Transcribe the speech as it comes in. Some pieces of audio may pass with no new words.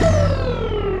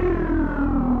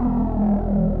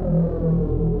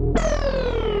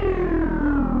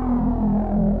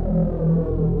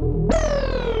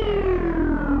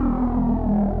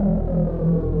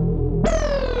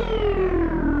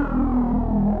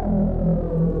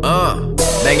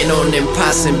Banging on them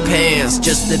pots and pans,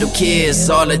 just little kids,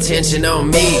 all attention on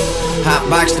me. Hot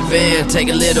box the van, take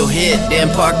a little hit, then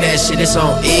park that shit, it's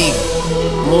on E.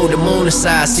 Move the moon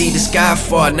aside, see the sky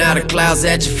fall, now the clouds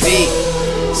at your feet.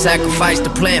 Sacrifice the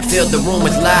plant, fill the room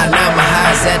with light, now my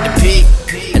high's at the peak.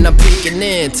 And I'm peeking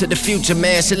in to the future,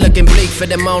 man, shit looking bleak for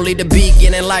them only to be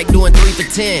getting like doing 3 for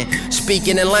 10.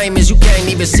 Speaking in layman's, you can't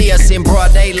even see us in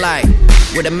broad daylight.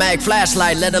 With a mag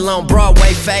flashlight, let alone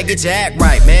Broadway, faggot, you act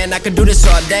right, man. I could do this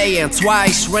all day and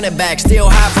twice. Run it back, still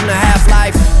high from the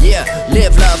half-life. Yeah,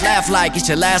 live, love, laugh like it's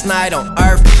your last night on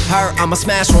earth. Hurt, I'ma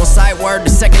smash on sight word. The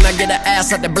second I get an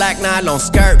ass out the black nylon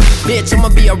skirt. Bitch,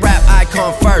 I'ma be a rap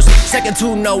icon first. Second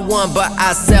to no one but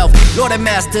myself. Lord and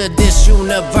master this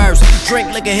universe.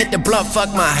 Drink liquor, hit the blunt, fuck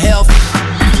my health.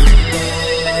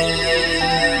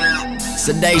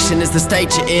 Sedation is the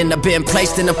state you're in. I've been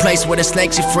placed in a place where the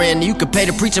snake's your friend. You could pay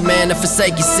the preacher man to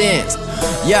forsake your sins.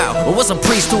 Yo, well, what's a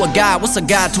priest to a god? What's a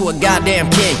god to a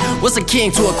goddamn king? What's a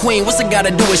king to a queen? What's it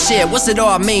gotta do with shit? What's it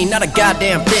all mean? Not a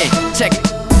goddamn thing. Check it.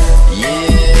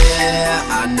 Yeah,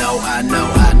 I know.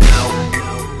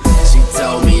 She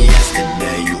told me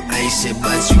yesterday you ain't shit,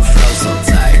 but you flow so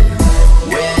tight.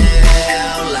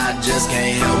 Well, I just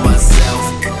can't help myself.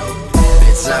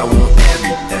 Bitch, I want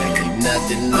everything, leave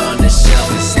nothing on the shelf.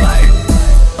 It's like,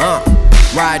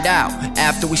 ride out.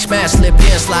 After we smash, slip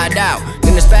in, slide out.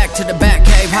 Then it's back to the back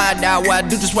cave, hide out. Where I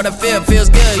do just what I feel, feels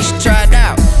good, you should try it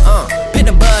out. Pin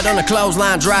the bud on the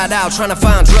clothesline, dried out. Tryna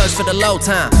find drugs for the low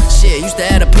time. Shit, used to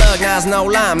add a plug, now it's no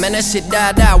line. Man, that shit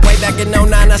died out. Way back in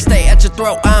 09, I stay at your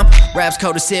throat. Raps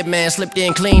cold as shit, man, slipped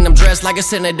in clean. I'm dressed like a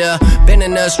senator. Been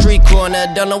in the street corner,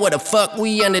 don't know where the fuck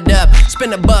we ended up.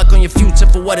 Spend a buck on your future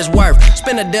for what it's worth.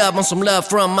 Spend a dub on some love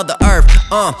from Mother Earth.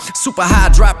 Super high,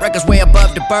 drop records way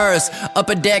above the birds.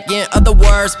 Upper deck, in other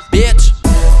words, bitch.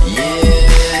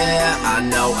 Yeah, I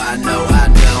know.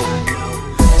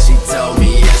 She told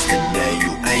me yesterday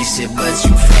you ain't shit, but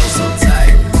you flow so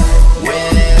tight.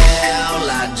 Well,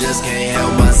 I just can't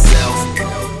help myself.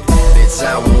 Bitch,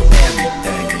 I want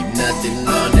everything, leave nothing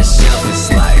on the shelf. It's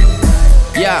like,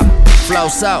 yeah, flow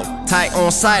so tight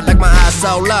on sight like my eyes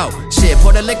so low. Shit,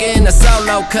 pour the liquor in the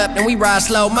solo cup, then we ride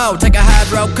slow-mo. Take a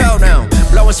hydrocodone,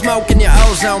 blowing smoke in your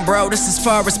ozone, bro. This is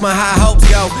far as my high hopes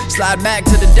go. Slide back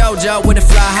to the dojo with a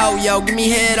fly ho, yo. Give me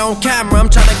head on camera, I'm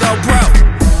tryna go pro.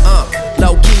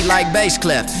 Low key like bass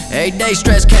clef. Every day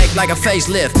stretch cake like a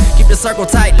facelift. Keep the circle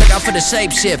tight, look out for the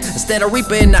shape shift. Instead of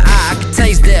reaper in the eye, I can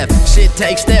taste death. Shit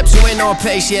takes steps, you ain't on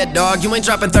pace yet, dog. You ain't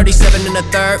dropping 37 in the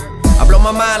third. I blow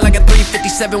my mind like a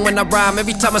 357 when I rhyme.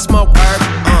 Every time I smoke herb.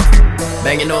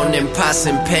 Banging on them pots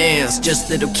and pans, just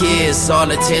little kids,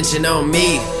 all attention on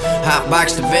me. Hot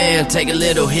box the van, take a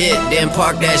little hit, then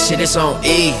park that shit, it's on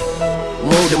E.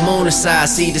 Move the moon aside,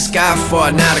 see the sky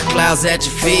fall, now the clouds at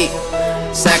your feet.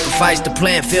 Sacrifice the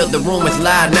plant, fill the room with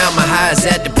light, now my high's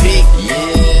at the peak.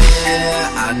 Yeah,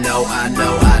 I know.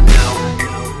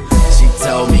 She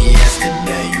told me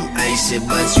yesterday you ain't shit,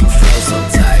 but you flow so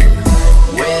tight.